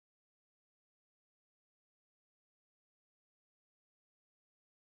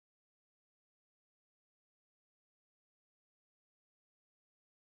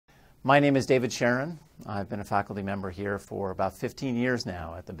My name is David Charron. I've been a faculty member here for about 15 years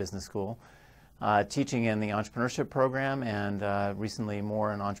now at the business school, teaching in the entrepreneurship program and recently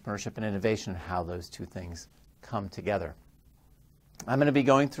more in entrepreneurship and innovation, how those two things come together. I'm going to be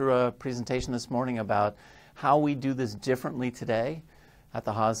going through a presentation this morning about how we do this differently today at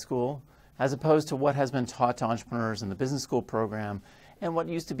the Haas School, as opposed to what has been taught to entrepreneurs in the business school program and what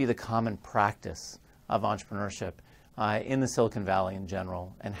used to be the common practice of entrepreneurship in the Silicon Valley in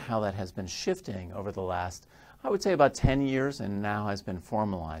general, and how that has been shifting over the last, I would say, about 10 years, and now has been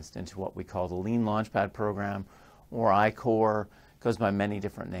formalized into what we call the Lean Launchpad program, or I-Core, goes by many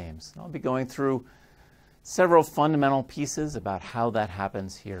different names. I'll be going through several fundamental pieces about how that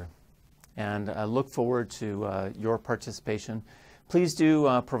happens here, and I look forward to your participation. Please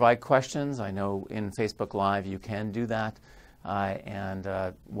do provide questions. I know in Facebook Live you can do that,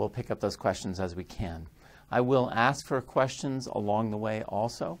 and we'll pick up those questions as we can. I will ask for questions along the way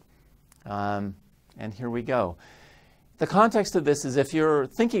also, and here we go. The context of this is if you're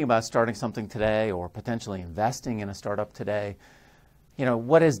thinking about starting something today or potentially investing in a startup today, you know,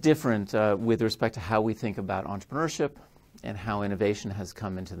 what is different with respect to how we think about entrepreneurship and how innovation has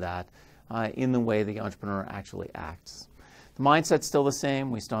come into that in the way the entrepreneur actually acts. The mindset's still the same.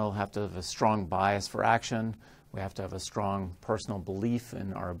 We still have to have a strong bias for action. We have to have a strong personal belief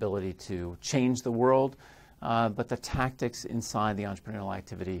in our ability to change the world. But the tactics inside the entrepreneurial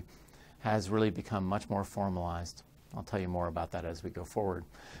activity has really become much more formalized. I'll tell you more about that as we go forward.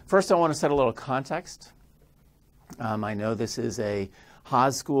 First, I want to set a little context. I know this is a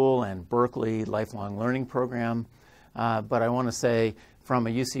Haas School and Berkeley lifelong learning program, but I want to say from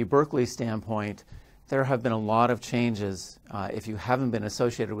a UC Berkeley standpoint, there have been a lot of changes. If you haven't been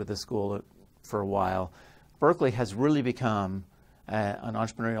associated with the school for a while, Berkeley has really become an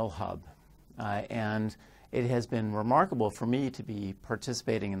entrepreneurial hub. And it has been remarkable for me to be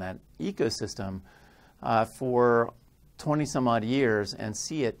participating in that ecosystem for 20 some odd years and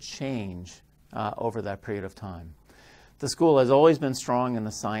see it change over that period of time. The school has always been strong in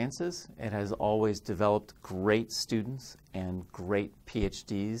the sciences. It has always developed great students and great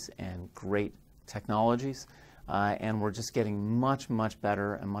PhDs and great technologies, and we're just getting much, much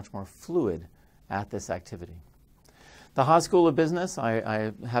better and much more fluid at this activity. The Haas School of Business,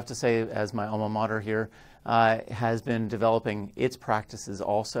 I have to say, as my alma mater here, has been developing its practices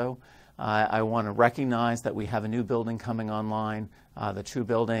also. I want to recognize that we have a new building coming online. The True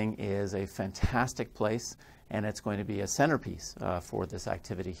Building is a fantastic place, and it's going to be a centerpiece for this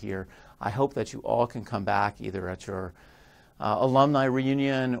activity here. I hope that you all can come back either at your alumni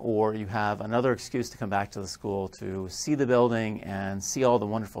reunion, or you have another excuse to come back to the school to see the building and see all the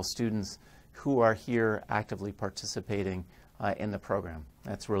wonderful students who are here actively participating in the program.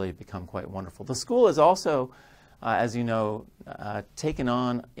 That's really become quite wonderful. The school has also, as you know, taken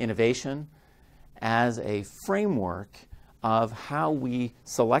on innovation as a framework of how we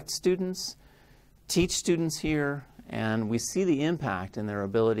select students, teach students here, and we see the impact in their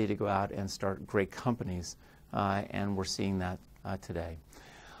ability to go out and start great companies, and we're seeing that today.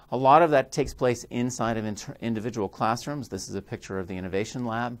 A lot of that takes place inside of individual classrooms. This is a picture of the Innovation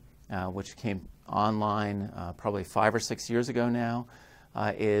Lab, which came online probably 5 or 6 years ago now,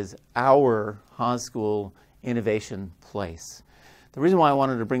 is our Haas School innovation place. The reason why I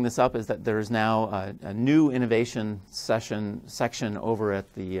wanted to bring this up is that there is now a new innovation section over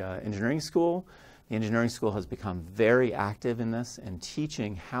at the engineering school. The engineering school has become very active in this and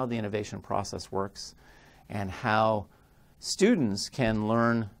teaching how the innovation process works and how students can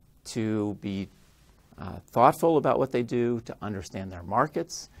learn to be thoughtful about what they do, to understand their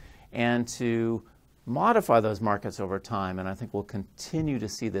markets, and to modify those markets over time. And I think we'll continue to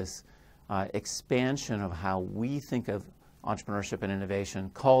see this expansion of how we think of entrepreneurship and innovation.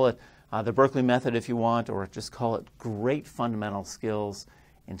 Call it the Berkeley method if you want, or just call it great fundamental skills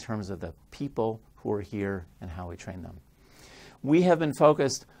in terms of the people who are here and how we train them. We have been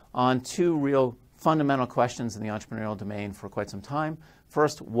focused on two real fundamental questions in the entrepreneurial domain for quite some time.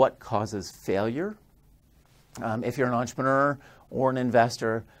 First, what causes failure? If you're an entrepreneur or an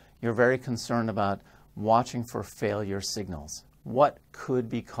investor, you're very concerned about watching for failure signals. What could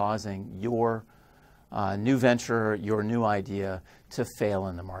be causing your new venture, your new idea to fail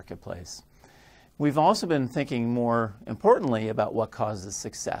in the marketplace? We've also been thinking more importantly about what causes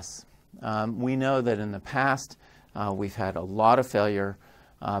success. We know that in the past we've had a lot of failure,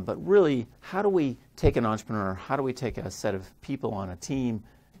 but really, how do we take an entrepreneur, how do we take a set of people on a team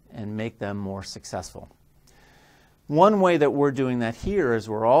and make them more successful? One way that we're doing that here is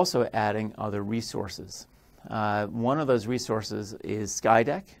we're also adding other resources. One of those resources is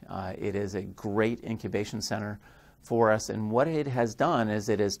Skydeck. It is a great incubation center for us, and what it has done is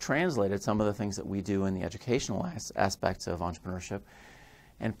it has translated some of the things that we do in the educational aspects of entrepreneurship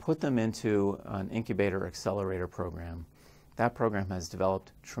and put them into an incubator accelerator program. That program has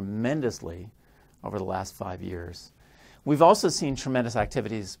developed tremendously over the last 5 years. We've also seen tremendous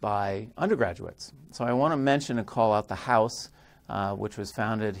activities by undergraduates. So I want to mention and call out the House, which was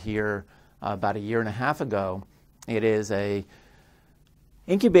founded here about 1.5 years ago. It is a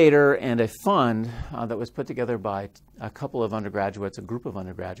incubator and a fund that was put together by a couple of undergraduates, a group of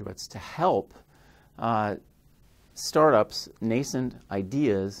undergraduates, to help startups, nascent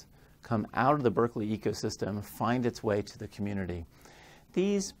ideas, come out of the Berkeley ecosystem, find its way to the community.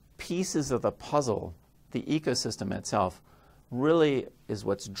 These pieces of the puzzle, the ecosystem itself, really is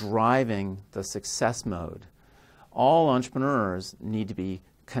what's driving the success mode. All entrepreneurs need to be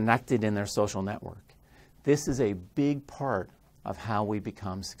connected in their social network. This is a big part of how we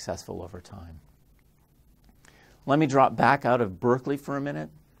become successful over time. Let me drop back out of Berkeley for a minute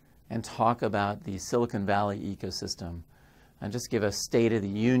and talk about the Silicon Valley ecosystem and just give a State of the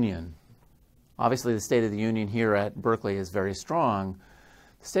Union. Obviously, the State of the Union here at Berkeley is very strong.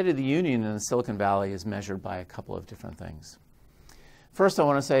 The State of the Union in the Silicon Valley is measured by a couple of different things. First, I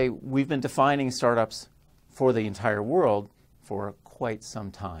want to say we've been defining startups for the entire world for quite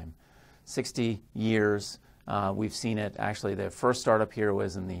some time. 60 years. We've seen it, actually, the first startup here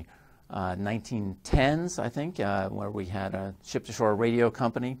was in the 1910s, I think, where we had a ship-to-shore radio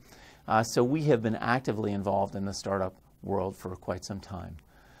company. So we have been actively involved in the startup world for quite some time.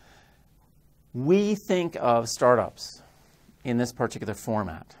 We think of startups in this particular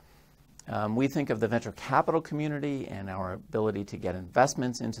format. We think of the venture capital community and our ability to get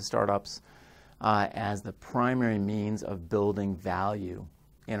investments into startups as the primary means of building value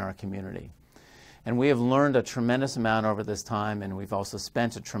in our community. And we have learned a tremendous amount over this time, and we've also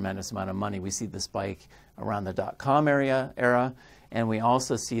spent a tremendous amount of money. We see the spike around the dot-com era, and we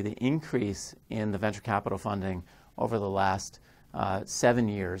also see the increase in the venture capital funding over the last 7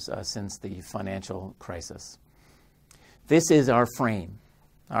 years since the financial crisis. This is our frame.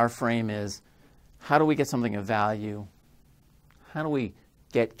 Our frame is, how do we get something of value? How do we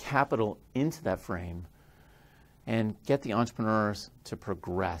get capital into that frame and get the entrepreneurs to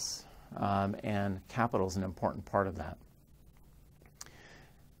progress? And capital is an important part of that.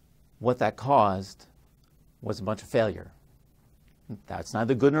 What that caused was a bunch of failure. That's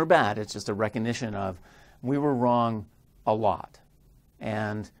neither good nor bad. It's just a recognition of we were wrong a lot.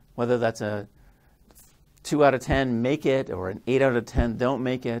 And whether that's a 2 out of 10 make it or an 8 out of 10 don't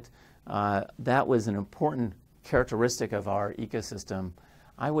make it, that was an important characteristic of our ecosystem.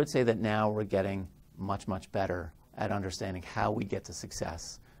 I would say that now we're getting much, much better at understanding how we get to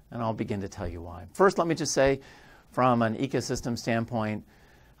success. And I'll begin to tell you why. First, let me just say, from an ecosystem standpoint,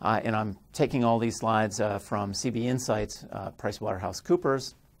 and I'm taking all these slides from CB Insights,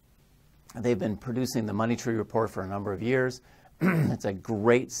 PricewaterhouseCoopers. They've been producing the Money Tree report for a number of years. It's a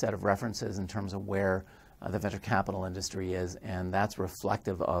great set of references in terms of where the venture capital industry is, and that's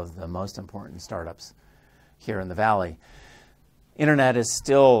reflective of the most important startups here in the Valley. Internet is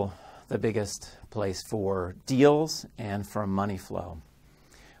still the biggest place for deals and for money flow.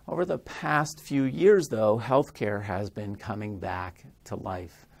 Over the past few years, though, healthcare has been coming back to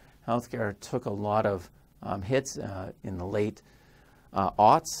life. Healthcare took a lot of hits in the late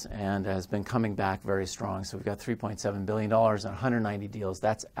aughts and has been coming back very strong. So we've got $3.7 billion and 190 deals.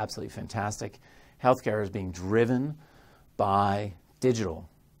 That's absolutely fantastic. Healthcare is being driven by digital.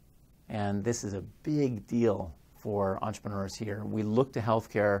 And this is a big deal for entrepreneurs here. We look to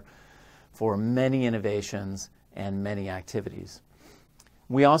healthcare for many innovations and many activities.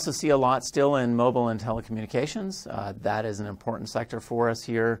 We also see a lot still in mobile and telecommunications. That is an important sector for us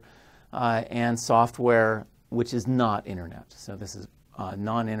here. And software, which is not internet. So this is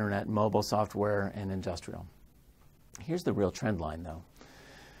non-internet mobile software and industrial. Here's the real trend line, though.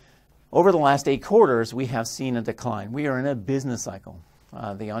 Over the last 8 quarters, we have seen a decline. We are in a business cycle.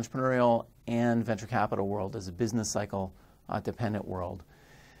 The entrepreneurial and venture capital world is a business cycle dependent world.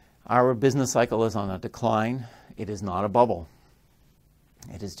 Our business cycle is on a decline. It is not a bubble.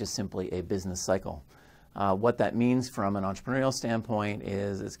 It is just simply a business cycle. What that means from an entrepreneurial standpoint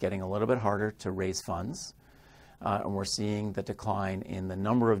is it's getting a little bit harder to raise funds. And we're seeing the decline in the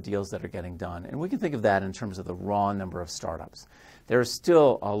number of deals that are getting done. And we can think of that in terms of the raw number of startups. There's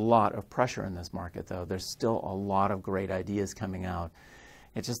still a lot of pressure in this market, though. There's still a lot of great ideas coming out.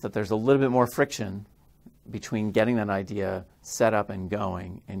 It's just that there's a little bit more friction between getting that idea set up and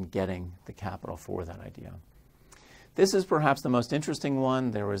going and getting the capital for that idea. This is perhaps the most interesting one.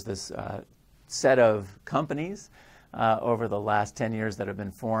 There was this set of companies over the last 10 years that have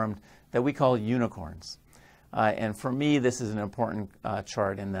been formed that we call unicorns. And for me, this is an important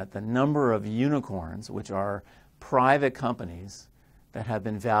chart in that the number of unicorns, which are private companies that have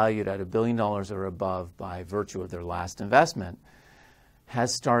been valued at $1 billion or above by virtue of their last investment,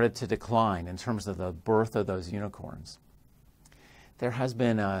 has started to decline in terms of the birth of those unicorns. There has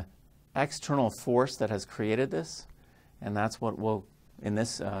been an external force that has created this, and that's what we'll, in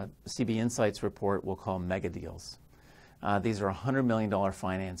this CB Insights report, we'll call mega deals. These are $100 million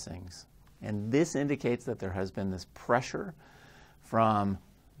financings. And this indicates that there has been this pressure from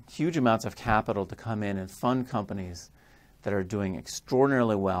huge amounts of capital to come in and fund companies that are doing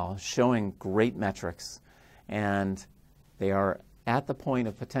extraordinarily well, showing great metrics, and they are at the point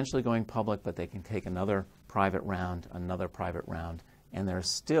of potentially going public, but they can take another private round, and there's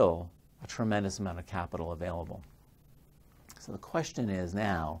still a tremendous amount of capital available. So the question is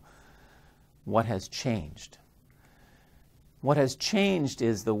now, what has changed? What has changed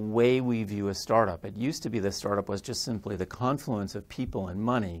is the way we view a startup. It used to be the startup was just simply the confluence of people and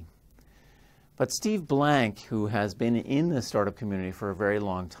money. But Steve Blank, who has been in the startup community for a very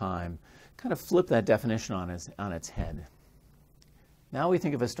long time, kind of flipped that definition on its head. Now we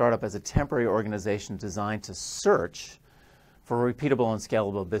think of a startup as a temporary organization designed to search for a repeatable and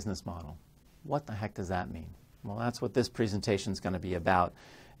scalable business model. What the heck does that mean? Well, that's what this presentation is going to be about,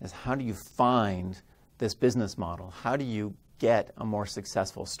 is how do you find this business model? How do you get a more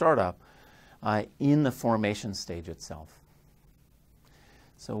successful startup in the formation stage itself?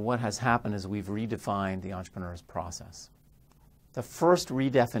 So what has happened is we've redefined the entrepreneur's process. The first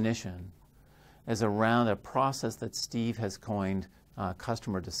redefinition is around a process that Steve has coined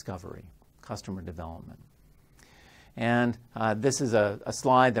customer discovery, customer development. And this is a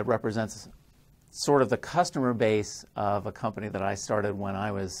slide that represents sort of the customer base of a company that I started when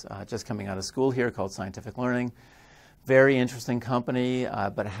I was just coming out of school here called Scientific Learning. Very interesting company,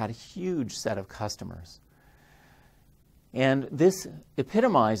 but it had a huge set of customers. And this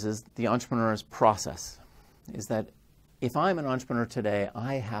epitomizes the entrepreneur's process, is that if I'm an entrepreneur today,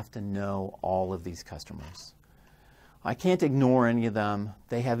 I have to know all of these customers. I can't ignore any of them.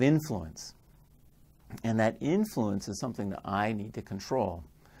 They have influence. And that influence is something that I need to control.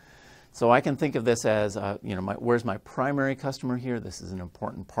 So I can think of this as, where's my primary customer here? This is an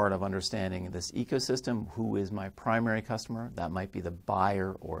important part of understanding this ecosystem. Who is my primary customer? That might be the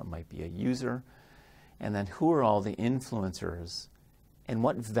buyer or it might be a user. And then who are all the influencers? And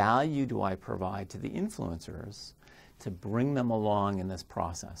what value do I provide to the influencers to bring them along in this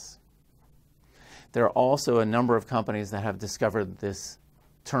process? There are also a number of companies that have discovered this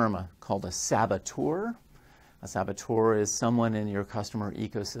term called a saboteur. A saboteur is someone in your customer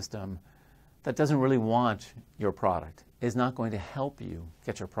ecosystem that doesn't really want your product, is not going to help you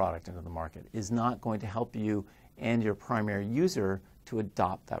get your product into the market, is not going to help you and your primary user to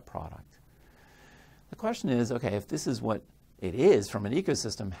adopt that product. The question is, okay, if this is what it is from an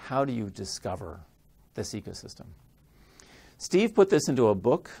ecosystem, how do you discover this ecosystem? Steve put this into a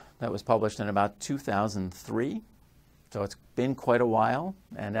book that was published in about 2003. So it's been quite a while,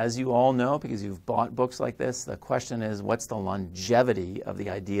 and as you all know, because you've bought books like this, the question is, what's the longevity of the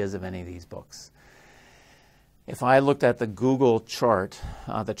ideas of any of these books? If I looked at the Google chart,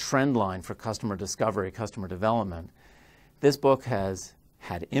 the trend line for customer discovery, customer development, this book has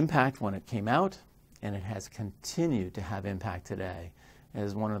had impact when it came out, and it has continued to have impact today. It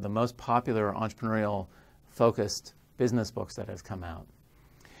is one of the most popular entrepreneurial-focused business books that has come out.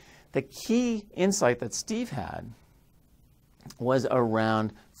 The key insight that Steve had was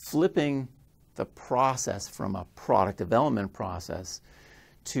around flipping the process from a product development process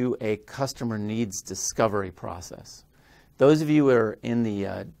to a customer needs discovery process. Those of you who are in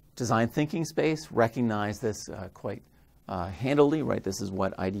the design thinking space recognize this quite handily, right? This is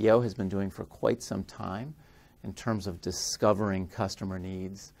what IDEO has been doing for quite some time in terms of discovering customer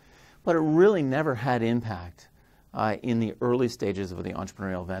needs. But it really never had impact in the early stages of the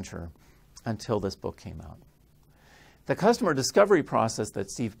entrepreneurial venture until this book came out. The customer discovery process that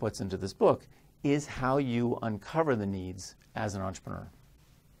Steve puts into this book is how you uncover the needs as an entrepreneur.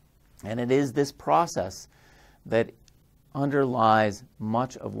 And it is this process that underlies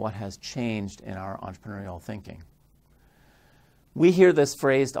much of what has changed in our entrepreneurial thinking. We hear this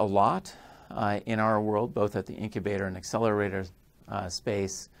phrased a lot in our world, both at the incubator and accelerator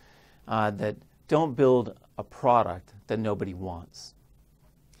space, that don't build a product that nobody wants.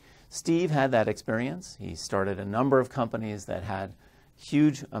 Steve had that experience. He started a number of companies that had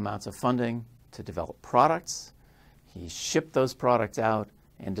huge amounts of funding to develop products. He shipped those products out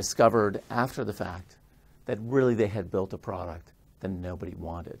and discovered after the fact that really they had built a product that nobody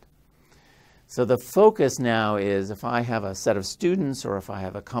wanted. So the focus now is, if I have a set of students or if I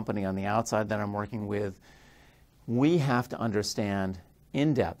have a company on the outside that I'm working with, we have to understand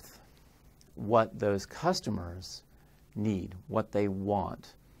in depth what those customers need, what they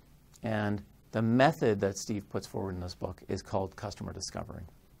want. And the method that Steve puts forward in this book is called customer discovery.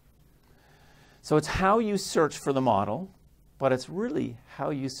 So it's how you search for the model, but it's really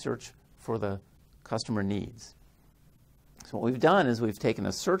how you search for the customer needs. So what we've done is we've taken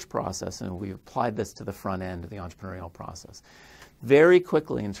a search process and we've applied this to the front end of the entrepreneurial process. Very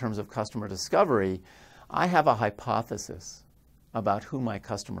quickly, in terms of customer discovery, I have a hypothesis about who my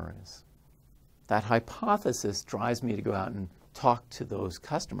customer is. That hypothesis drives me to go out and talk to those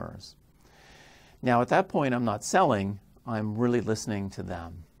customers. Now, at that point, I'm not selling, I'm really listening to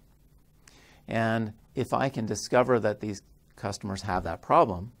them. And if I can discover that these customers have that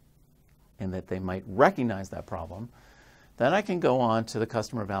problem and that they might recognize that problem, then I can go on to the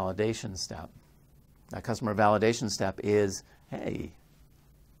customer validation step. That customer validation step is, hey,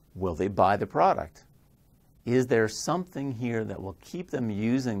 will they buy the product? Is there something here that will keep them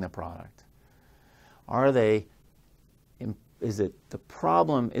using the product? Is the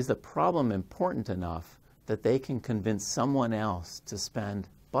problem important enough that they can convince someone else to spend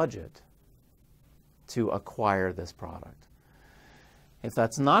budget to acquire this product? If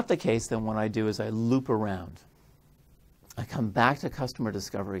that's not the case, then what I do is I loop around. I come back to customer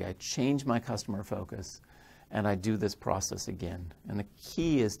discovery, I change my customer focus, and I do this process again. And the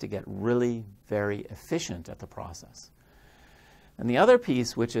key is to get really very efficient at the process. And the other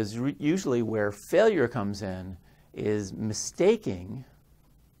piece, which is usually where failure comes in, is mistaking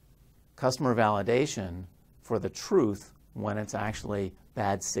customer validation for the truth when it's actually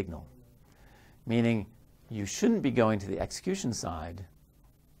bad signal. Meaning, you shouldn't be going to the execution side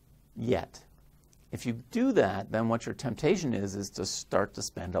yet. If you do that, then what your temptation is to start to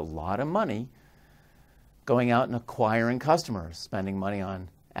spend a lot of money going out and acquiring customers, spending money on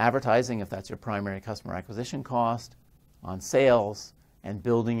advertising if that's your primary customer acquisition cost, on sales, and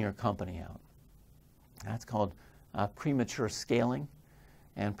building your company out. That's called premature scaling,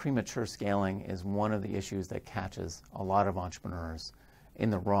 and premature scaling is one of the issues that catches a lot of entrepreneurs in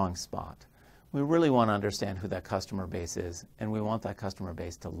the wrong spot. We really want to understand who that customer base is, and we want that customer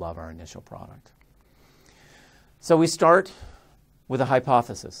base to love our initial product. So we start with a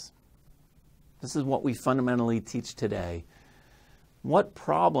hypothesis. This is what we fundamentally teach today. What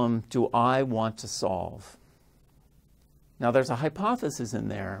problem do I want to solve? Now, there's a hypothesis in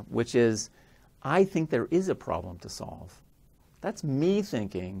there, which is, I think there is a problem to solve. That's me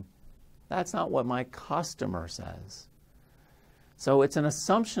thinking. That's not what my customer says. So it's an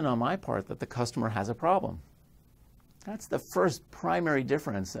assumption on my part that the customer has a problem. That's the first primary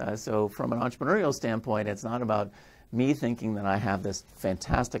difference. So from an entrepreneurial standpoint, it's not about me thinking that I have this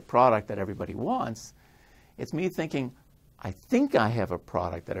fantastic product that everybody wants. It's me thinking, I think I have a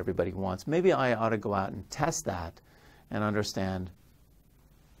product that everybody wants. Maybe I ought to go out and test that and understand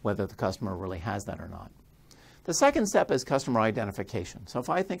whether the customer really has that or not. The second step is customer identification. So if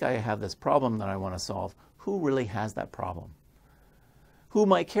I think I have this problem that I want to solve, who really has that problem? Who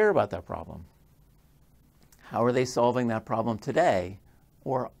might care about that problem? How are they solving that problem today?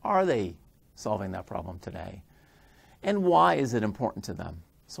 Or are they solving that problem today? And why is it important to them?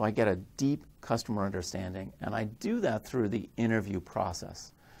 So I get a deep customer understanding, and I do that through the interview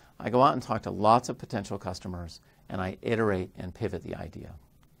process. I go out and talk to lots of potential customers, and I iterate and pivot the idea.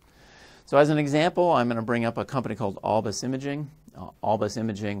 So as an example, I'm going to bring up a company called Albus Imaging. Albus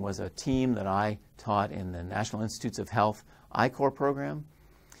Imaging was a team that I taught in the National Institutes of Health I-Corps program.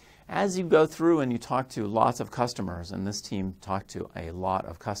 As you go through and you talk to lots of customers, and this team talked to a lot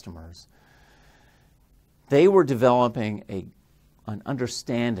of customers, they were developing an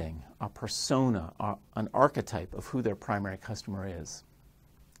understanding, a persona, an archetype of who their primary customer is.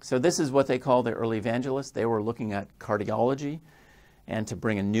 So this is what they call their early evangelists. They were looking at cardiology and to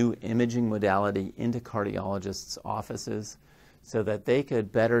bring a new imaging modality into cardiologists' offices so that they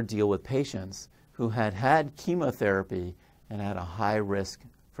could better deal with patients who had had chemotherapy and had a high risk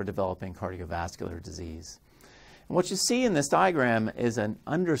for developing cardiovascular disease. And what you see in this diagram is an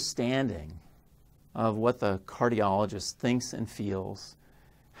understanding of what the cardiologist thinks and feels,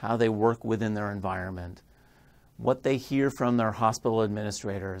 how they work within their environment, what they hear from their hospital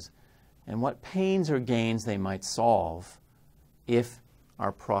administrators, and what pains or gains they might solve if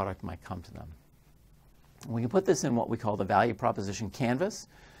our product might come to them. We can put this in what we call the value proposition canvas.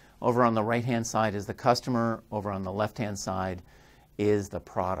 Over on the right-hand side is the customer. Over on the left-hand side is the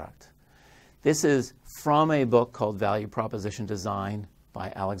product. This is from a book called Value Proposition Design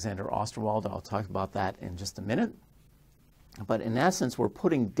by Alexander Osterwald. I'll talk about that in just a minute. But in essence, we're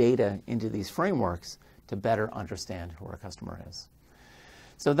putting data into these frameworks to better understand who our customer is.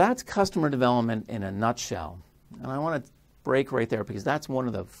 So that's customer development in a nutshell. And I want to break right there because that's one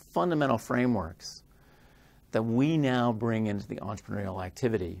of the fundamental frameworks that we now bring into the entrepreneurial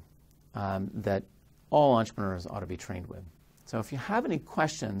activity that all entrepreneurs ought to be trained with. So if you have any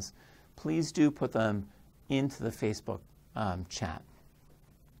questions, please do put them into the Facebook chat.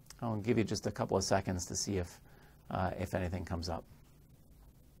 I'll give you just a couple of seconds to see if anything comes up.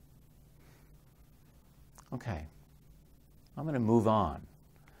 Okay, I'm going to move on.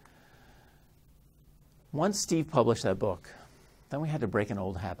 Once Steve published that book, then we had to break an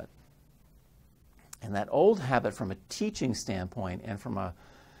old habit. And that old habit from a teaching standpoint and from a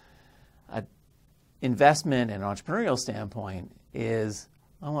investment and entrepreneurial standpoint is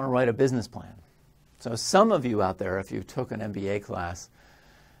I want to write a business plan. So some of you out there, if you took an MBA class,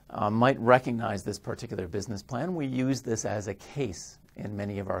 might recognize this particular business plan. We use this as a case in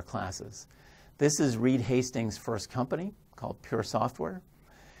many of our classes. This is Reed Hastings' first company called Pure Software.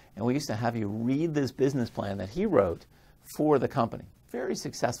 And we used to have you read this business plan that he wrote for the company, very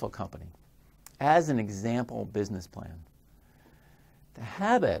successful company, as an example business plan. The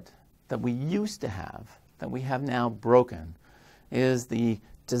habit that we used to have, that we have now broken, is the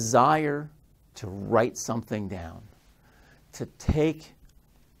desire to write something down, to take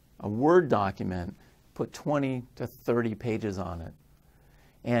a Word document, put 20 to 30 pages on it,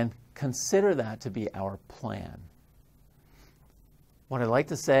 and consider that to be our plan. What I'd like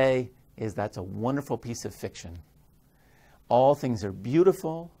to say is that's a wonderful piece of fiction. All things are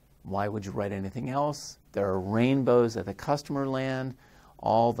beautiful. Why would you write anything else? There are rainbows at the customer land.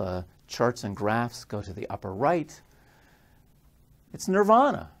 All the charts and graphs go to the upper right. It's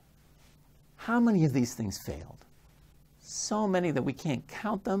nirvana. How many of these things failed? So many that we can't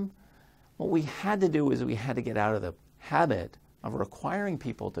count them. What we had to do is we had to get out of the habit of requiring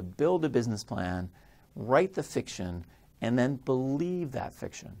people to build a business plan, write the fiction, and then believe that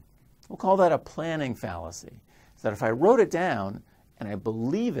fiction. We'll call that a planning fallacy. So that if I wrote it down and I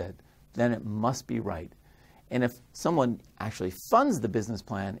believe it, then it must be right. And if someone actually funds the business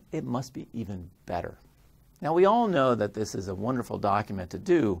plan, it must be even better. Now, we all know that this is a wonderful document to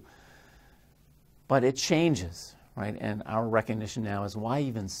do, but it changes, right? And our recognition now is why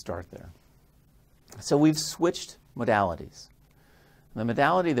even start there? So we've switched modalities. The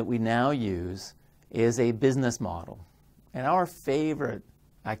modality that we now use is a business model. And our favorite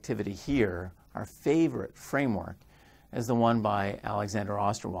activity here, our favorite framework, is the one by Alexander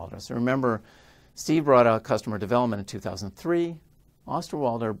Osterwalder. So remember, Steve brought out customer development in 2003.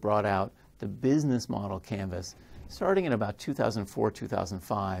 Osterwalder brought out the business model canvas starting in about 2004,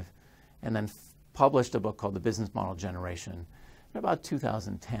 2005, and then published a book called The Business Model Generation in about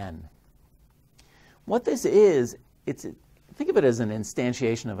 2010. What this is, think of it as an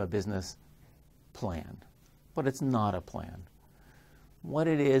instantiation of a business plan, but it's not a plan. What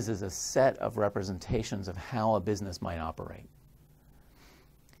it is a set of representations of how a business might operate.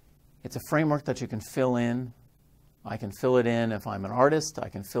 It's a framework that you can fill in. I can fill it in if I'm an artist. I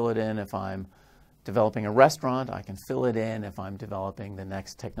can fill it in if I'm developing a restaurant. I can fill it in if I'm developing the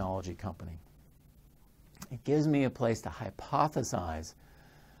next technology company. It gives me a place to hypothesize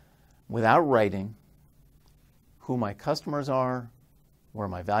without writing who my customers are, where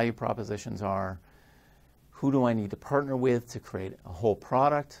my value propositions are, who do I need to partner with to create a whole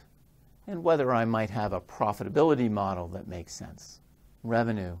product, and whether I might have a profitability model that makes sense,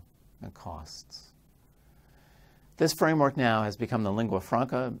 revenue and costs. This framework now has become the lingua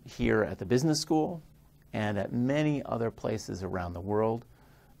franca here at the business school and at many other places around the world,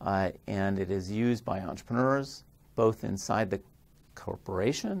 and it is used by entrepreneurs both inside the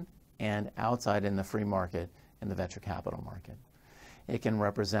corporation and outside in the free market in the venture capital market. It can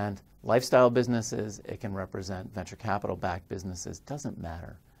represent lifestyle businesses, it can represent venture capital-backed businesses, doesn't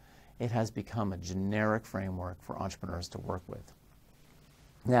matter. It has become a generic framework for entrepreneurs to work with.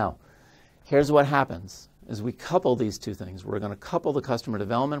 Now, here's what happens, is we couple these two things. We're going to couple the customer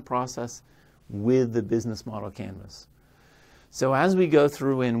development process with the business model canvas. So as we go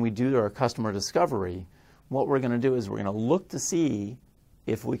through and we do our customer discovery, what we're going to do is we're going to look to see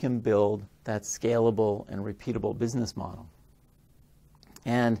if we can build that scalable and repeatable business model.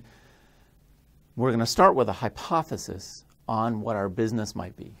 And we're going to start with a hypothesis on what our business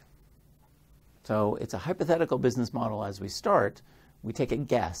might be. So it's a hypothetical business model as we start. We take a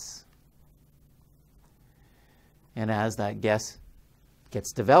guess. And as that guess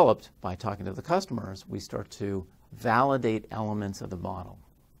gets developed by talking to the customers, we start to validate elements of the model.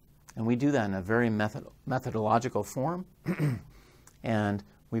 And we do that in a very methodological form, and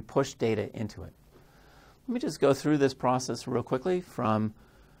we push data into it. Let me just go through this process real quickly from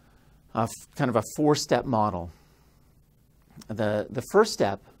kind of a four-step model. The first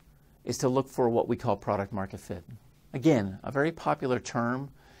step is to look for what we call product market fit. Again, a very popular term.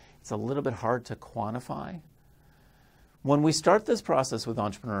 It's a little bit hard to quantify. When we start this process with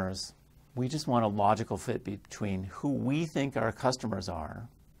entrepreneurs, we just want a logical fit between who we think our customers are,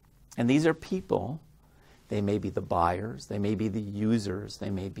 and these are people. They may be the buyers, they may be the users, they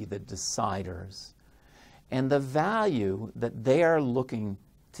may be the deciders, and the value that they are looking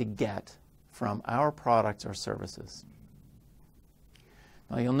to get from our products or services.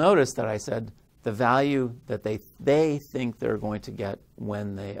 Now you'll notice that I said the value that they think they're going to get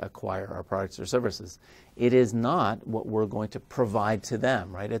when they acquire our products or services. It is not what we're going to provide to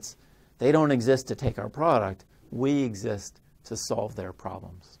them, right? They don't exist to take our product. We exist to solve their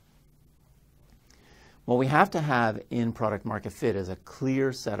problems. What we have to have in product market fit is a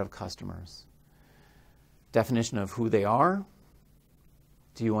clear set of customers. Definition of who they are.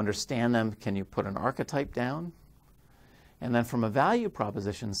 Do you understand them? Can you put an archetype down? And then from a value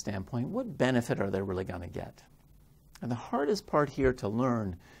proposition standpoint, what benefit are they really going to get? And the hardest part here to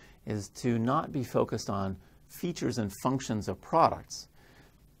learn is to not be focused on features and functions of products.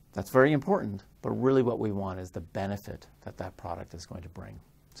 That's very important, but really what we want is the benefit that that product is going to bring.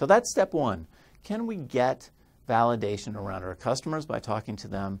 So that's step one. Can we get validation around our customers by talking to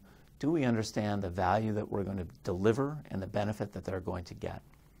them? Do we understand the value that we're going to deliver and the benefit that they're going to get?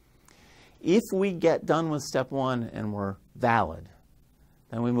 If we get done with step one and we're valid,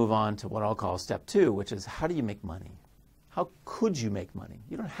 then we move on to what I'll call step two, which is how do you make money? How could you make money?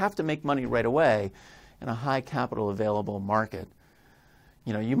 You don't have to make money right away in a high capital available market.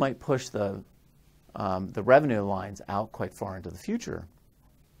 You know, you might push the revenue lines out quite far into the future.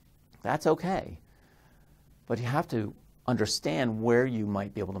 That's okay. But you have to understand where you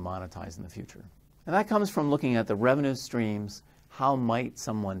might be able to monetize in the future. And that comes from looking at the revenue streams. How might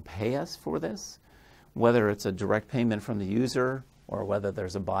someone pay us for this? Whether it's a direct payment from the user, or whether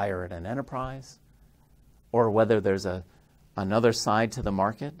there's a buyer at an enterprise, or whether there's another side to the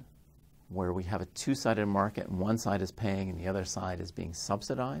market where we have a two-sided market and one side is paying and the other side is being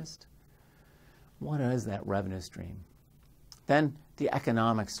subsidized. What is that revenue stream? Then the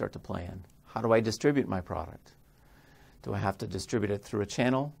economics start to play in. How do I distribute my product? Do I have to distribute it through a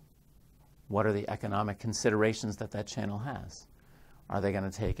channel? What are the economic considerations that that channel has? Are they going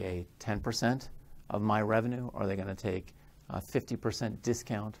to take a 10% of my revenue? Or are they going to take a 50%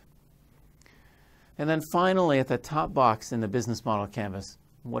 discount? And then finally, at the top box in the business model canvas,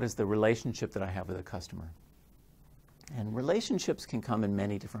 what is the relationship that I have with a customer? And relationships can come in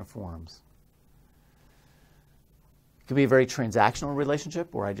many different forms. It could be a very transactional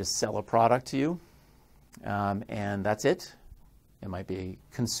relationship where I just sell a product to you, and that's it. It might be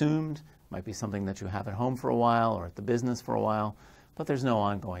consumed, it might be something that you have at home for a while or at the business for a while, but there's no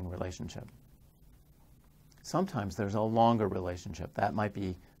ongoing relationship. Sometimes there's a longer relationship. That might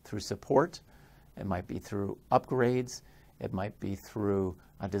be through support, it might be through upgrades, it might be through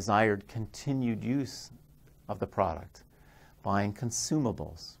a desired continued use of the product, buying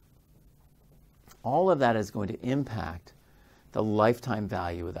consumables. All of that is going to impact the lifetime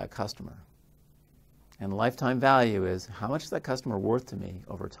value of that customer. And lifetime value is how much is that customer worth to me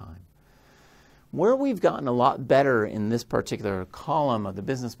over time. Where we've gotten a lot better in this particular column of the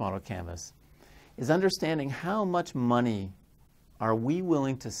business model canvas is understanding how much money are we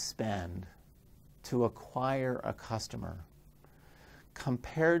willing to spend to acquire a customer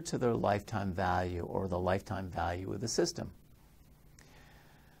compared to their lifetime value or the lifetime value of the system.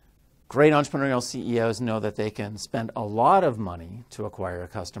 Great entrepreneurial CEOs know that they can spend a lot of money to acquire a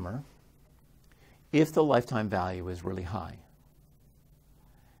customer if the lifetime value is really high.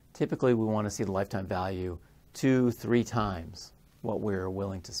 Typically, we want to see the lifetime value 2-3 times what we're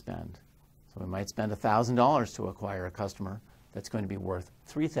willing to spend. So we might spend $1,000 to acquire a customer that's going to be worth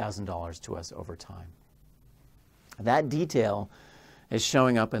 $3,000 to us over time. That detail is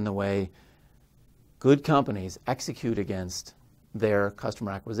showing up in the way good companies execute against their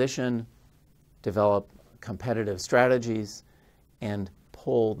customer acquisition, develop competitive strategies, and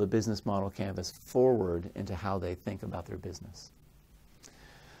pull the business model canvas forward into how they think about their business.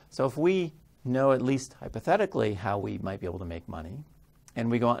 So if we know, at least hypothetically, how we might be able to make money, and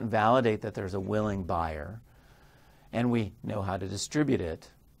we go out and validate that there's a willing buyer, and we know how to distribute it,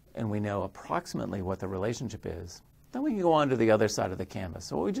 and we know approximately what the relationship is, then we can go on to the other side of the canvas.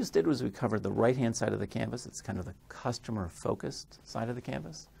 So what we just did was we covered the right-hand side of the canvas. It's kind of the customer-focused side of the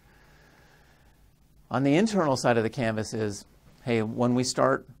canvas. On the internal side of the canvas is, hey, when we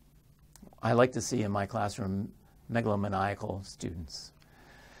start, I like to see in my classroom megalomaniacal students.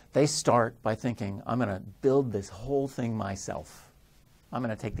 They start by thinking, I'm going to build this whole thing myself. I'm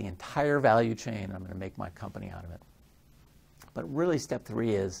going to take the entire value chain and I'm going to make my company out of it. But really step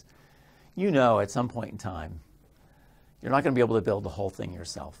 3 is, You know at some point in time, you're not going to be able to build the whole thing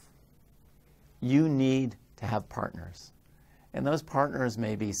yourself. You need to have partners. And those partners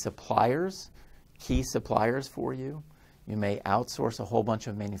may be suppliers, key suppliers for you. You may outsource a whole bunch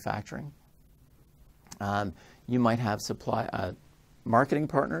of manufacturing. You might have marketing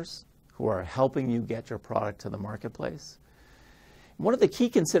partners who are helping you get your product to the marketplace. One of the key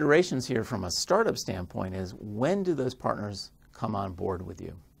considerations here from a startup standpoint is, when do those partners come on board with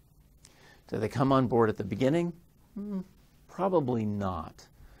you? Do they come on board at the beginning? Probably not.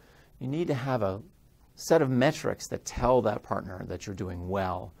 You need to have a set of metrics that tell that partner that you're doing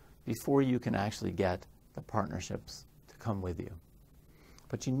well before you can actually get the partnerships to come with you.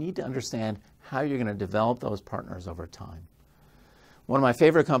 But you need to understand how you're going to develop those partners over time. One of my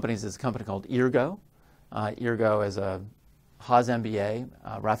favorite companies is a company called Eargo. Eargo is a Haas MBA.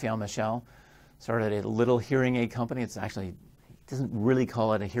 Raphael Michel started a little hearing aid company. It's actually, he doesn't really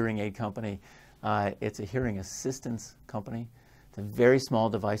call it a hearing aid company. It's a hearing assistance company. It's a very small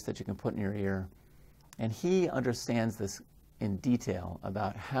device that you can put in your ear. And he understands this in detail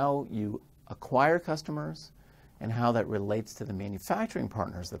about how you acquire customers and how that relates to the manufacturing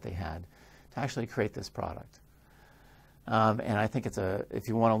partners that they had to actually create this product. And I think if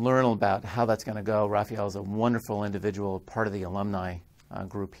you want to learn about how that's going to go, Raphael is a wonderful individual, part of the alumni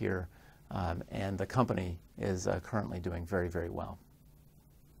group here, and the company is currently doing very, very well.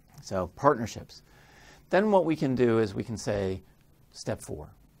 So partnerships. Then what we can do is we can say, step 4,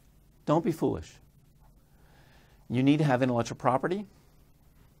 don't be foolish. You need to have intellectual property.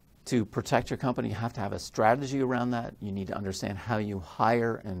 To protect your company, you have to have a strategy around that. You need to understand how you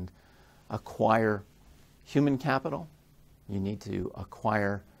hire and acquire human capital. You need to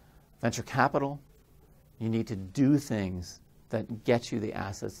acquire venture capital. You need to do things that get you the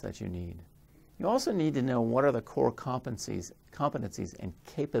assets that you need. You also need to know what are the core competencies and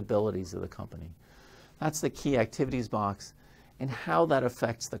capabilities of the company. That's the key activities box, and how that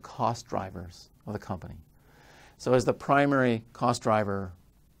affects the cost drivers of the company. So as the primary cost driver,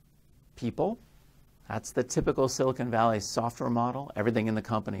 people, that's the typical Silicon Valley software model. Everything in the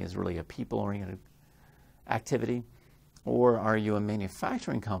company is really a people-oriented activity. Or are you a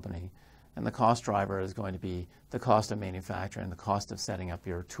manufacturing company, and the cost driver is going to be the cost of manufacturing, the cost of setting up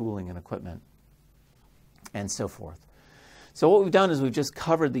your tooling and equipment, and so forth. So what we've done is we've just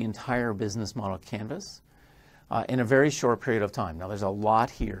covered the entire business model canvas in a very short period of time. Now there's a lot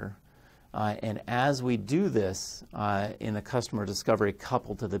here. And as we do this in the customer discovery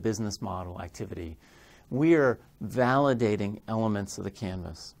coupled to the business model activity, we are validating elements of the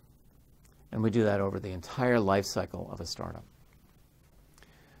canvas. And we do that over the entire life cycle of a startup.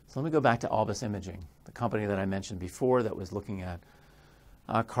 So let me go back to Albus Imaging, the company that I mentioned before that was looking at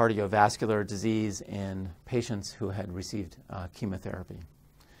cardiovascular disease in patients who had received chemotherapy.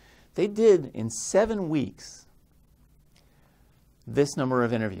 They did, in 7 weeks, this number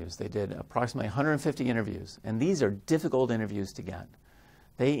of interviews. They did approximately 150 interviews, and these are difficult interviews to get.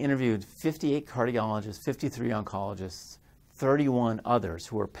 They interviewed 58 cardiologists, 53 oncologists, 31 others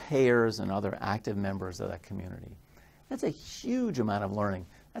who are payers and other active members of that community. That's a huge amount of learning.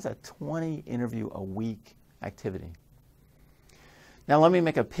 That's a 20 interview a week activity. Now let me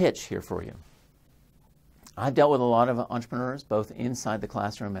make a pitch here for you. I've dealt with a lot of entrepreneurs, both inside the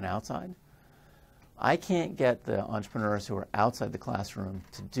classroom and outside. I can't get the entrepreneurs who are outside the classroom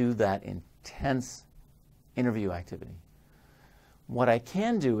to do that intense interview activity. What I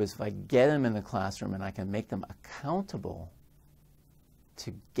can do is, if I get them in the classroom and I can make them accountable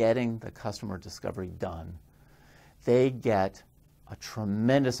to getting the customer discovery done, they get a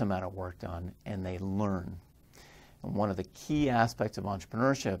tremendous amount of work done and they learn. And one of the key aspects of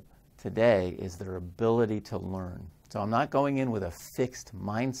entrepreneurship today is their ability to learn. So I'm not going in with a fixed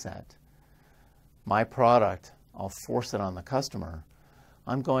mindset. My product, I'll force it on the customer.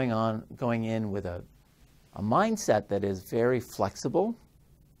 I'm going in with a mindset that is very flexible.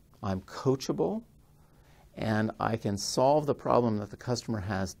 I'm coachable, and I can solve the problem that the customer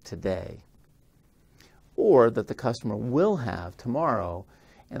has today, or that the customer will have tomorrow,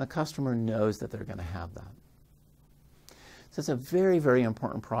 and the customer knows that they're going to have that. So it's a very, very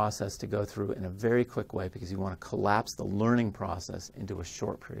important process to go through in a very quick way, because you want to collapse the learning process into a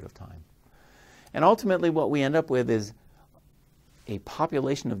short period of time. And ultimately what we end up with is a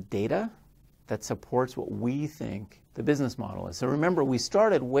population of data that supports what we think the business model is. So remember, we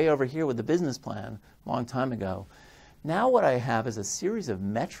started way over here with the business plan a long time ago. Now what I have is a series of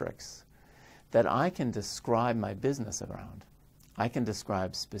metrics that I can describe my business around. I can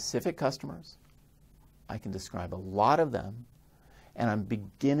describe specific customers. I can describe a lot of them. And I'm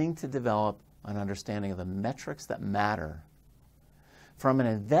beginning to develop an understanding of the metrics that matter From an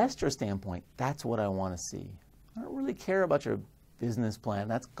investor standpoint, that's what I want to see. I don't really care about your business plan.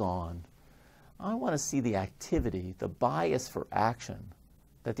 That's gone. I want to see the activity, the bias for action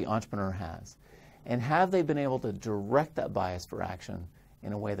that the entrepreneur has. And have they been able to direct that bias for action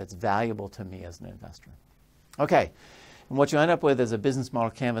in a way that's valuable to me as an investor? Okay, and what you end up with is a business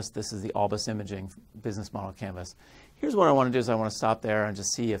model canvas. This is the Albus Imaging business model canvas. Here's what I want to do is I want to stop there and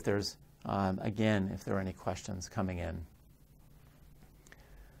just see if there's, again, if there are any questions coming in.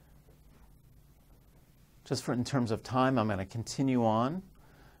 Just in terms of time, I'm going to continue on.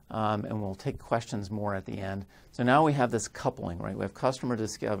 And we'll take questions more at the end. So now we have this coupling, right? We have customer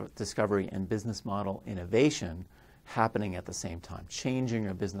discovery and business model innovation happening at the same time, changing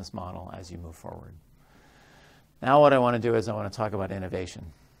your business model as you move forward. Now what I want to do is I want to talk about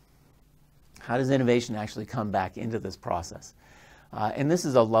innovation. How does innovation actually come back into this process? And this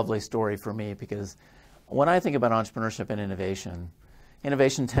is a lovely story for me because when I think about entrepreneurship and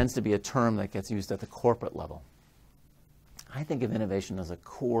innovation tends to be a term that gets used at the corporate level. I think of innovation as a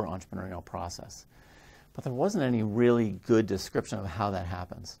core entrepreneurial process, but there wasn't any really good description of how that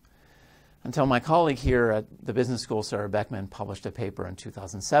happens until my colleague here at the business school, Sarah Beckman, published a paper in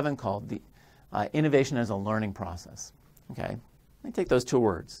 2007 called the Innovation as a Learning Process. Okay, let me take those two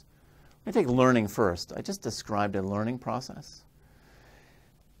words. Let me take learning first. I just described a learning process.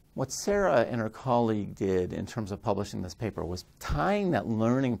 What Sarah and her colleague did in terms of publishing this paper was tying that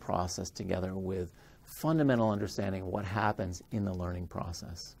learning process together with fundamental understanding of what happens in the learning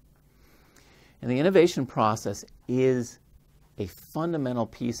process. And the innovation process is a fundamental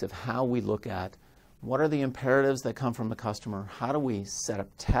piece of how we look at what are the imperatives that come from the customer, how do we set up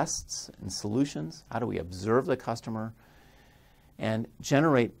tests and solutions, how do we observe the customer, and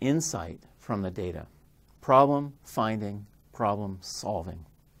generate insight from the data. Problem finding, problem solving.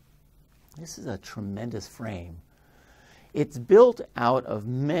 This is a tremendous frame. It's built out of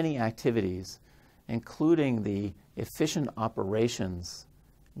many activities, including the efficient operations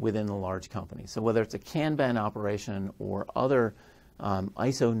within the large company. So whether it's a Kanban operation or other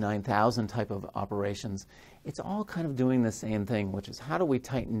ISO 9000 type of operations, it's all kind of doing the same thing, which is how do we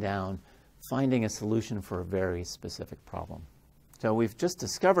tighten down finding a solution for a very specific problem. So we've just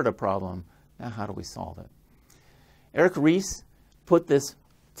discovered a problem, now how do we solve it? Eric Ries put this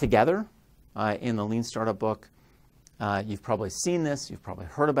together in the Lean Startup book. You've probably seen this, you've probably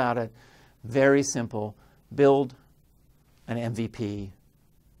heard about it. Very simple. Build an MVP,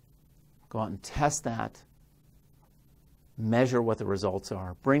 go out and test that, measure what the results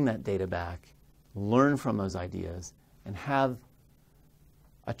are, bring that data back, learn from those ideas, and have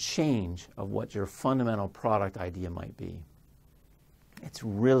a change of what your fundamental product idea might be. It's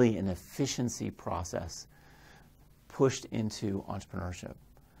really an efficiency process pushed into entrepreneurship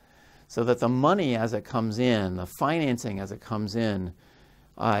so that the money as it comes in, the financing as it comes in,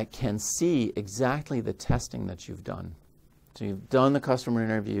 can see exactly the testing that you've done. So you've done the customer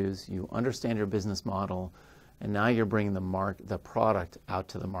interviews, you understand your business model, and now you're bringing the product out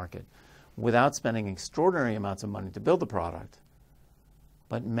to the market without spending extraordinary amounts of money to build the product,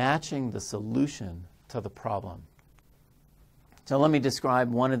 but matching the solution to the problem. So let me describe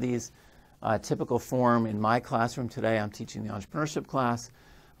one of these typical form in my classroom today. I'm teaching the entrepreneurship class.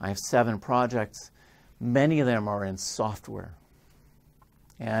 I have 7 projects. Many of them are in software.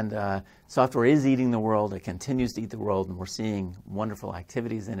 And software is eating the world. It continues to eat the world, and we're seeing wonderful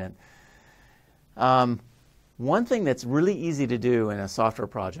activities in it. One thing that's really easy to do in a software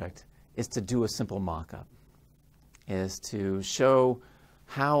project is to do a simple mock-up, is to show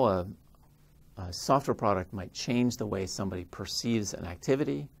how a software product might change the way somebody perceives an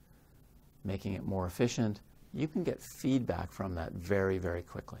activity, making it more efficient. You can get feedback from that very, very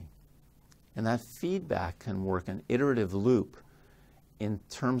quickly. And that feedback can work an iterative loop in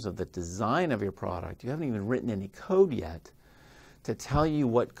terms of the design of your product. You haven't even written any code yet to tell you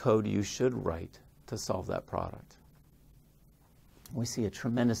what code you should write to solve that product. We see a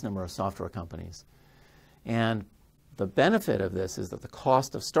tremendous number of software companies. And the benefit of this is that the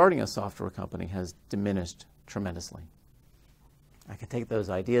cost of starting a software company has diminished tremendously. I can take those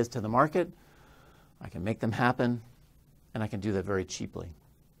ideas to the market, I can make them happen, and I can do that very cheaply.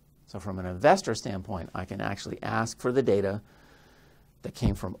 So from an investor standpoint, I can actually ask for the data that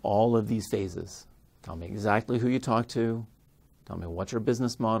came from all of these phases. Tell me exactly who you talk to, tell me what your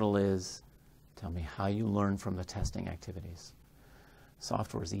business model is, tell me how you learn from the testing activities.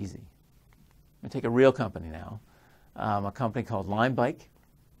 Software is easy. I'm going to take a real company now, a company called Limebike.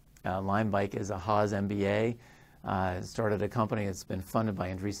 Limebike is a Haas MBA. Started a company that's been funded by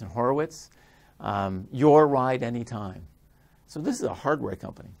Andreessen Horowitz. Your ride anytime. So this is a hardware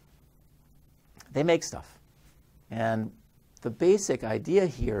company. They make stuff. And The basic idea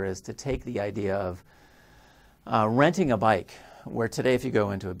here is to take the idea of renting a bike, where today if you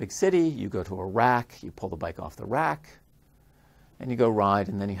go into a big city, you go to a rack, you pull the bike off the rack, and you go ride,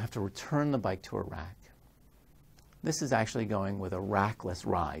 and then you have to return the bike to a rack. This is actually going with a rackless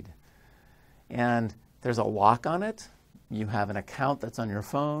ride. And there's a lock on it. You have an account that's on your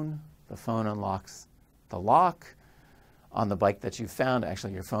phone. The phone unlocks the lock on the bike that you found.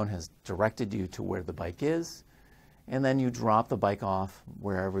 Actually, your phone has directed you to where the bike is. And then you drop the bike off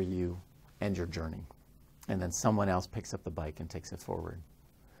wherever you end your journey. And then someone else picks up the bike and takes it forward.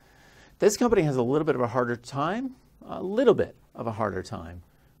 This company has a little bit of a harder time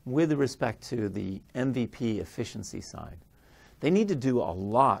with respect to the MVP efficiency side. They need to do a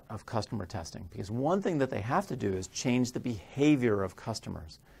lot of customer testing, because one thing that they have to do is change the behavior of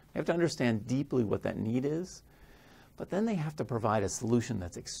customers. They have to understand deeply what that need is, but then they have to provide a solution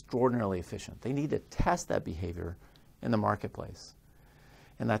that's extraordinarily efficient. They need to test that behavior in the marketplace.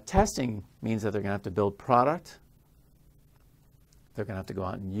 And that testing means that they're going to have to build product. They're going to have to go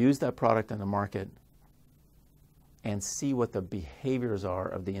out and use that product in the market and see what the behaviors are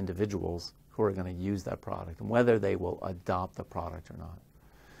of the individuals who are going to use that product and whether they will adopt the product or not.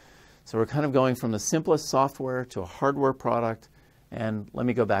 So we're kind of going from the simplest software to a hardware product. And let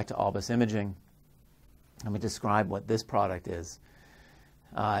me go back to Albus Imaging. Let me describe what this product is.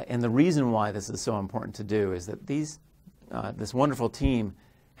 And the reason why this is so important to do is that this wonderful team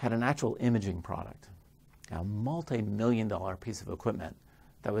had an actual imaging product, a multi-million-dollar piece of equipment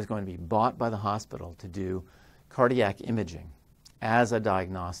that was going to be bought by the hospital to do cardiac imaging as a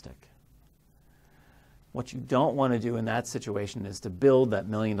diagnostic. What you don't want to do in that situation is to build that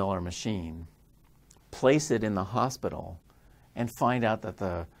million-dollar machine, place it in the hospital, and find out that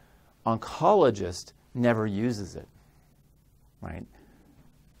the oncologist never uses it, right?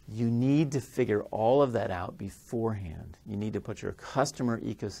 You need to figure all of that out beforehand. You need to put your customer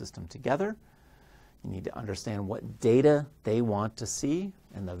ecosystem together. You need to understand what data they want to see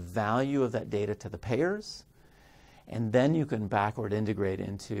and the value of that data to the payers. And then you can backward integrate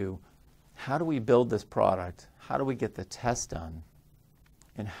into how do we build this product, how do we get the test done,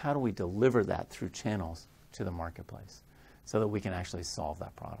 and how do we deliver that through channels to the marketplace so that we can actually solve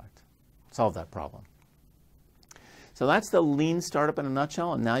that problem. So that's the lean startup in a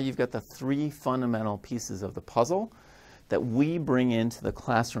nutshell, and now you've got the three fundamental pieces of the puzzle that we bring into the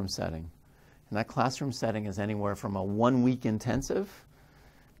classroom setting. And that classroom setting is anywhere from a 1-week intensive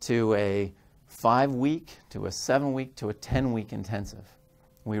to a 5-week to a 7-week to a 10-week intensive.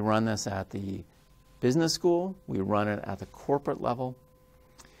 We run this at the business school, we run it at the corporate level,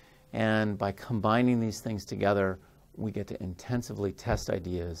 and by combining these things together, we get to intensively test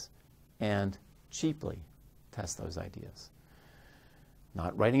ideas and cheaply test those ideas.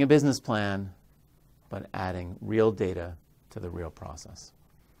 Not writing a business plan, but adding real data to the real process.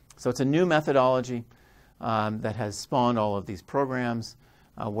 So it's a new methodology that has spawned all of these programs.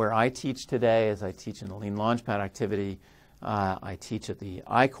 Where I teach today is I teach in the Lean Launchpad activity. I teach at the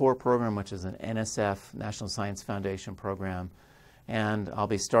I-Corps program, which is an NSF, National Science Foundation program, and I'll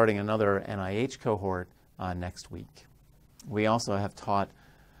be starting another NIH cohort next week. We also have taught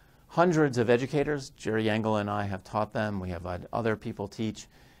hundreds of educators. Jerry Engel and I have taught them. We have had other people teach,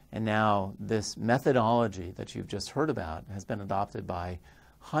 and now this methodology that you've just heard about has been adopted by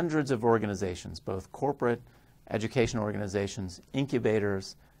hundreds of organizations, both corporate, education organizations,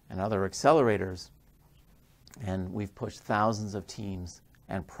 incubators, and other accelerators. And we've pushed thousands of teams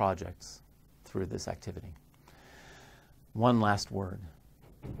and projects through this activity. One last word.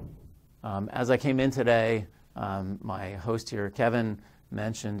 As I came in today, my host here, Kevin,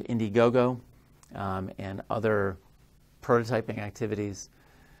 mentioned Indiegogo and other prototyping activities.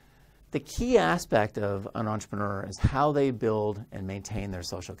 The key aspect of an entrepreneur is how they build and maintain their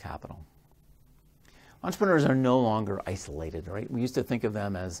social capital. Entrepreneurs are no longer isolated, right? We used to think of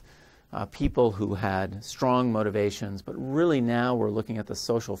them as people who had strong motivations, but really now we're looking at the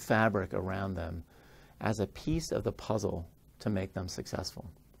social fabric around them as a piece of the puzzle to make them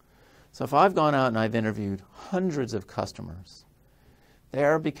successful. So if I've gone out and I've interviewed hundreds of customers, they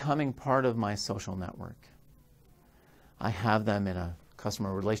are becoming part of my social network. I have them in a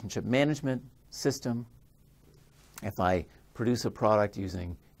customer relationship management system. If I produce a product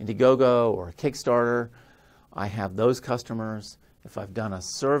using Indiegogo or Kickstarter, I have those customers. If I've done a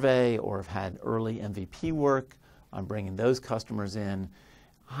survey or have had early MVP work, I'm bringing those customers in.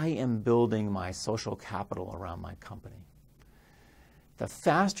 I am building my social capital around my company. The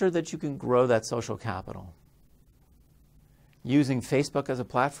faster that you can grow that social capital, using Facebook as a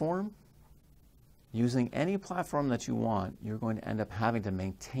platform, using any platform that you want, you're going to end up having to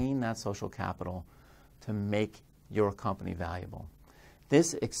maintain that social capital to make your company valuable.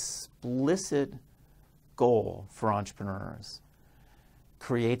 This explicit goal for entrepreneurs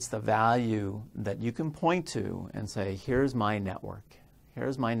creates the value that you can point to and say, here's my network.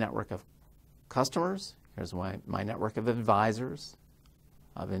 Here's my network of customers. Here's my network of advisors,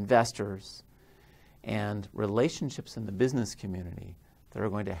 of investors, and relationships in the business community that are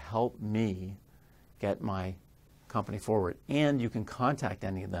going to help me get my company forward. And you can contact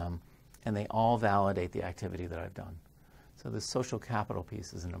any of them, and they all validate the activity that I've done. So the social capital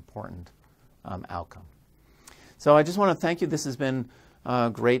piece is an important outcome. So I just want to thank you. This has been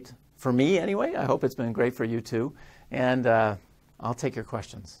great for me anyway. I hope it's been great for you too. And I'll take your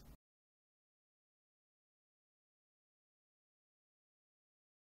questions.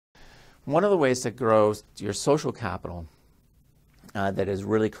 One of the ways to grow your social capital that is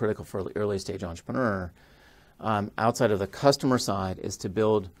really critical for the early stage entrepreneur outside of the customer side is to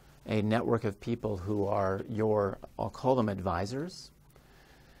build a network of people who are your, I'll call them advisors.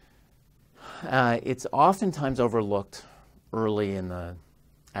 It's oftentimes overlooked early in the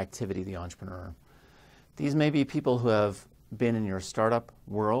activity of the entrepreneur. These may be people who have been in your startup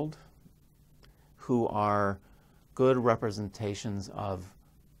world, who are good representations of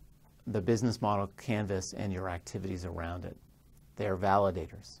the business model canvas and your activities around it. They are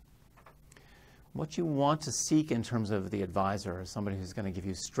validators. What you want to seek in terms of the advisor is somebody who's going to give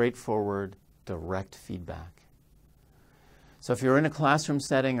you straightforward, direct feedback. So if you're in a classroom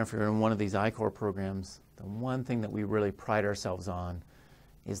setting or if you're in one of these I-Corps programs, the one thing that we really pride ourselves on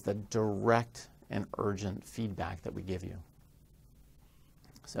is the direct and urgent feedback that we give you.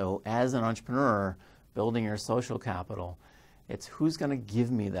 So as an entrepreneur, building your social capital, it's who's going to give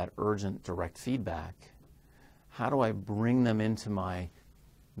me that urgent, direct feedback? How do I bring them into my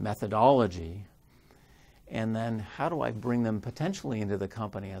methodology? And then how do I bring them potentially into the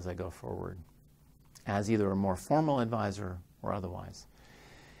company as I go forward, as either a more formal advisor or otherwise?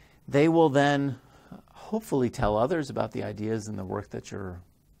 They will then hopefully tell others about the ideas and the work that you're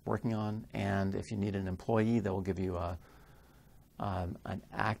working on. And if you need an employee, they will give you an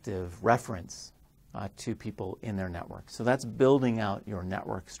active reference to people in their network. So that's building out your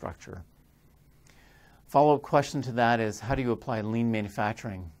network structure. Follow-up question to that is, how do you apply lean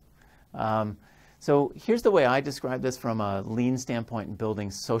manufacturing? So here's the way I describe this from a lean standpoint in building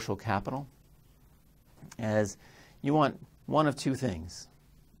social capital, as you want one of two things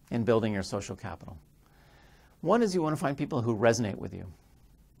in building your social capital. One is you want to find people who resonate with you.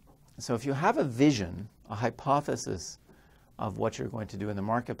 So if you have a vision, a hypothesis of what you're going to do in the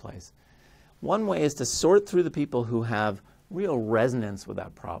marketplace, one way is to sort through the people who have real resonance with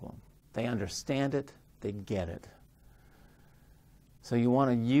that problem. They understand it, they get it. So you want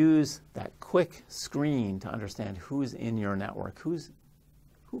to use that quick screen to understand who's in your network, who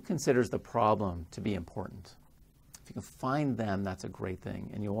considers the problem to be important. If you can find them, that's a great thing.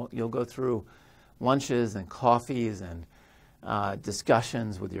 And you'll go through lunches and coffees and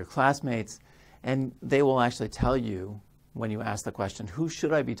discussions with your classmates, and they will actually tell you when you ask the question, who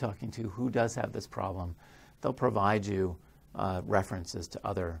should I be talking to? Who does have this problem? They'll provide you references to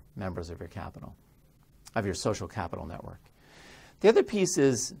other members of your social capital network. The other piece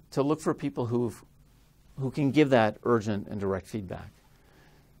is to look for people who can give that urgent and direct feedback.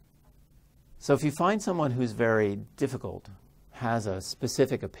 So if you find someone who's very difficult, has a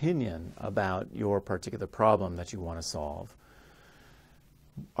specific opinion about your particular problem that you want to solve,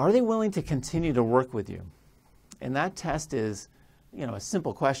 are they willing to continue to work with you? And that test is, a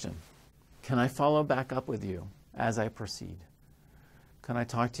simple question. Can I follow back up with you as I proceed? Can I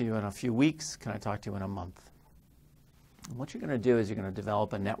talk to you in a few weeks? Can I talk to you in a month? And what you're going to do is you're going to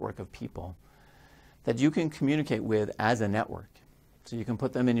develop a network of people that you can communicate with as a network. So you can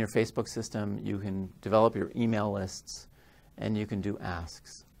put them in your Facebook system, you can develop your email lists, and you can do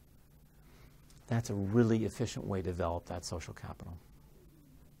asks. That's a really efficient way to develop that social capital.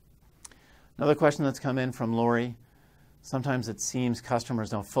 Another question that's come in from Lori, sometimes it seems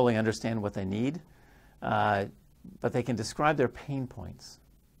customers don't fully understand what they need, but they can describe their pain points.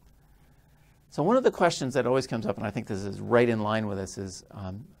 So one of the questions that always comes up, and I think this is right in line with this, is,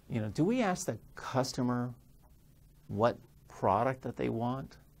 do we ask the customer what product that they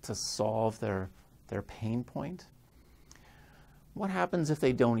want to solve their pain point? What happens if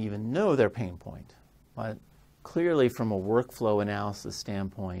they don't even know their pain point? But clearly from a workflow analysis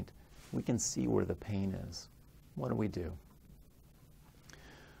standpoint, we can see where the pain is. What do we do?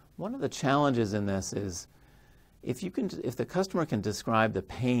 One of the challenges in this is if the customer can describe the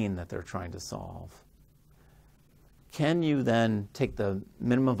pain that they're trying to solve, can you then take the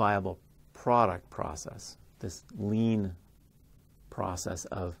minimum viable product process, this lean process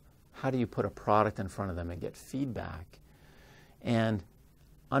of how do you put a product in front of them and get feedback and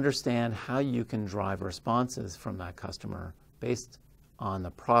understand how you can drive responses from that customer based on the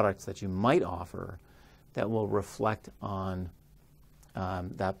products that you might offer that will reflect on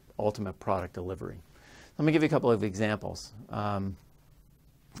that ultimate product delivery. Let me give you a couple of examples.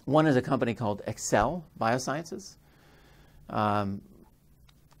 One is a company called Excel Biosciences.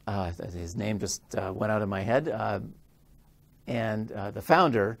 His name just went out of my head. And the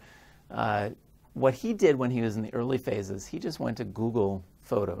founder, what he did when he was in the early phases, he just went to Google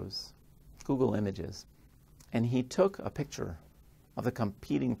Photos, Google Images, and he took a picture of the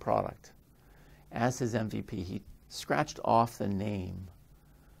competing product as his MVP. He scratched off the name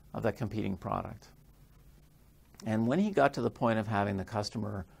of that competing product. And when he got to the point of having the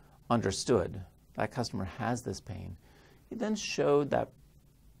customer understood, that customer has this pain, he then showed that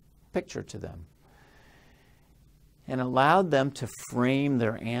picture to them and allowed them to frame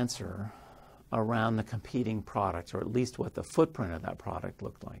their answer around the competing product, or at least what the footprint of that product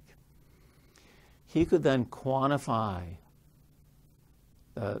looked like. He could then quantify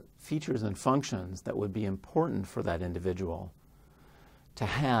the features and functions that would be important for that individual to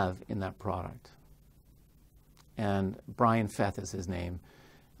have in that product. And Brian Feth is his name,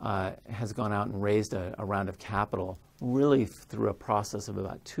 has gone out and raised a round of capital really through a process of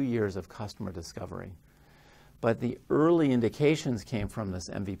about 2 years of customer discovery. But the early indications came from this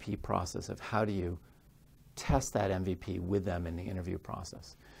MVP process of how do you test that MVP with them in the interview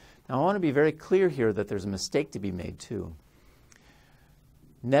process. Now, I want to be very clear here that there's a mistake to be made too.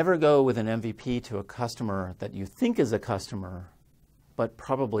 Never go with an MVP to a customer that you think is a customer, but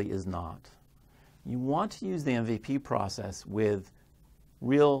probably is not. You want to use the MVP process with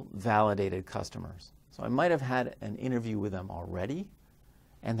real validated customers. So I might have had an interview with them already,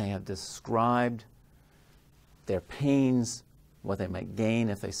 and they have described their pains, what they might gain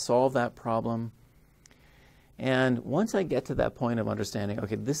if they solve that problem. And once I get to that point of understanding,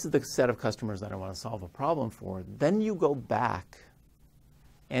 okay, this is the set of customers that I want to solve a problem for, then you go back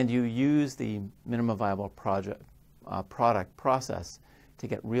and you use the minimum viable product process to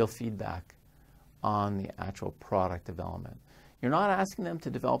get real feedback on the actual product development. You're not asking them to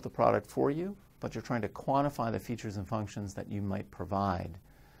develop the product for you, but you're trying to quantify the features and functions that you might provide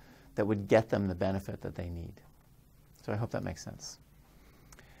that would get them the benefit that they need. So I hope that makes sense.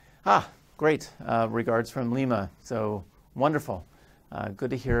 Great. Regards from Lima. So wonderful.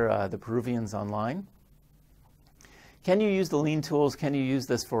 Good to hear the Peruvians online. Can you use the lean tools? Can you use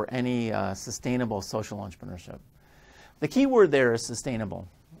this for any sustainable social entrepreneurship? The key word there is sustainable.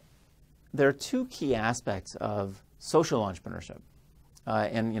 There are two key aspects of social entrepreneurship.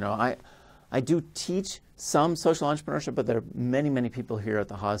 And you know, I do teach some social entrepreneurship, but there are many, many people here at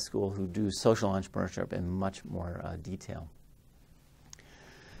the Haas School who do social entrepreneurship in much more detail.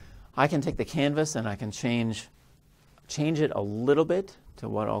 I can take the canvas and I can change it a little bit to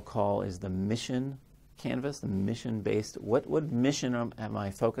what I'll call is the mission canvas, the mission-based. What mission am I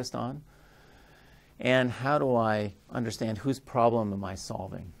focused on? And how do I understand whose problem am I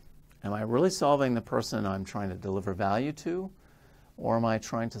solving? Am I really solving the person I'm trying to deliver value to, or am I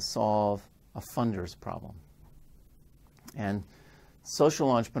trying to solve a funder's problem? And social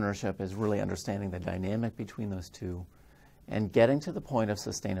entrepreneurship is really understanding the dynamic between those two and getting to the point of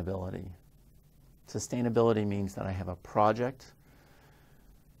sustainability. Sustainability means that I have a project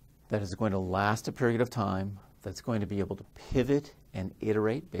that is going to last a period of time, that's going to be able to pivot and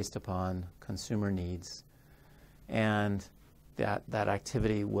iterate based upon consumer needs, and that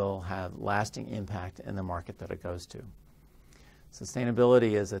activity will have lasting impact in the market that it goes to.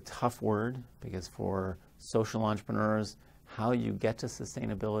 Sustainability is a tough word because for social entrepreneurs, how you get to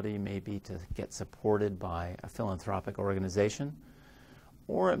sustainability may be to get supported by a philanthropic organization,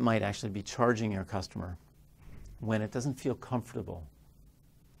 or it might actually be charging your customer when it doesn't feel comfortable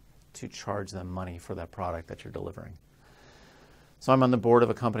to charge them money for that product that you're delivering. So I'm on the board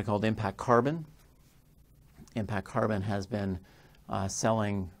of a company called Impact Carbon. Impact Carbon has been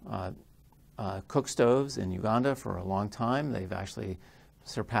selling cook stoves in Uganda for a long time. They've actually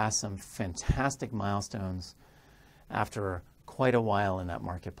surpassed some fantastic milestones after quite a while in that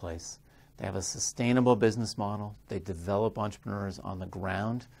marketplace. They have a sustainable business model. They develop entrepreneurs on the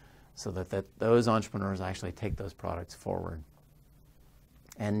ground so that those entrepreneurs actually take those products forward.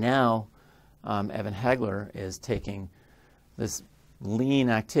 And now Evan Hagler is taking this lean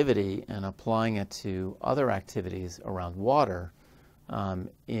activity and applying it to other activities around water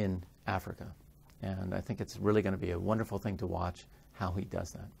in Africa. And I think it's really going to be a wonderful thing to watch how he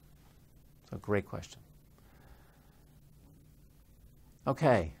does that. So great question.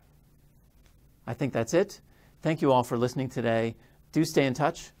 Okay, I think that's it. Thank you all for listening today. Do stay in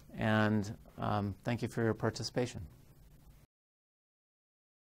touch. and thank you for your participation.